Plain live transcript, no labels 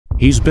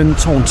He's been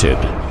taunted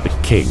the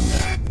king,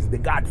 The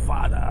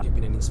Godfather. You've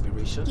been an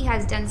inspiration. He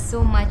has done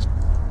so much.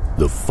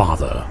 the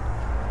father,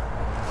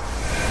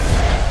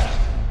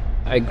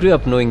 I grew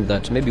up knowing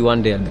that maybe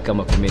one day I'll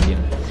become a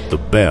comedian. the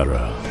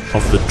bearer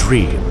of the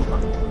dream.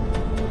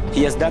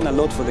 He has done a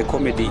lot for the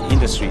comedy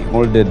industry.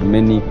 Molded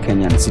many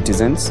Kenyan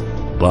citizens.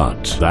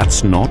 But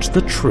that's not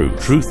the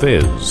truth. Truth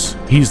is,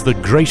 he's the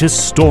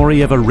greatest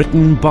story ever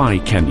written by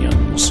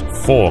Kenyans,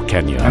 for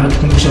Kenya.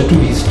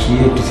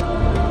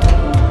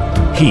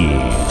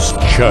 He's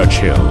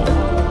Churchill.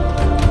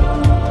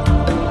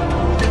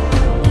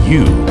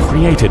 You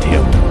created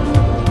him.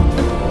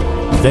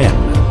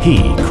 Then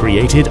he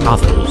created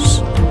others.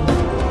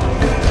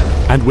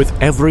 And with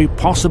every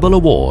possible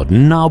award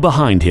now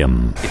behind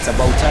him, It's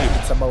about time.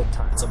 It's about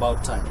time. It's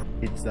about time.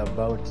 It's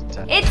about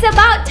time. It's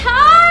about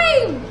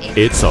time!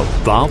 it's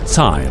about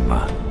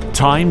time.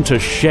 Time to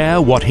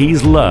share what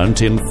he's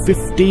learnt in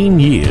 15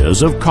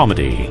 years of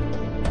comedy.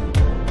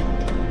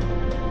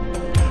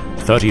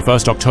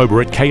 31st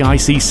October at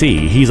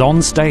KICC, he's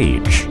on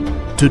stage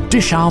to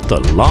dish out the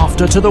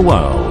laughter to the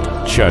world.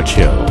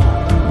 Churchill,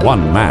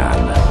 one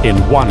man in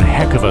one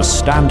heck of a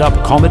stand-up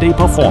comedy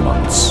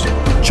performance.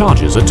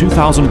 Charges a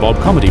 2,000 bob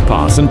comedy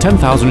pass and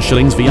 10,000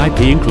 shillings VIP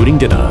including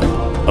dinner.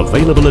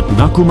 Available at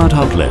Nakumat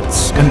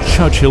outlets and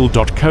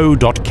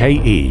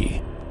churchill.co.ke.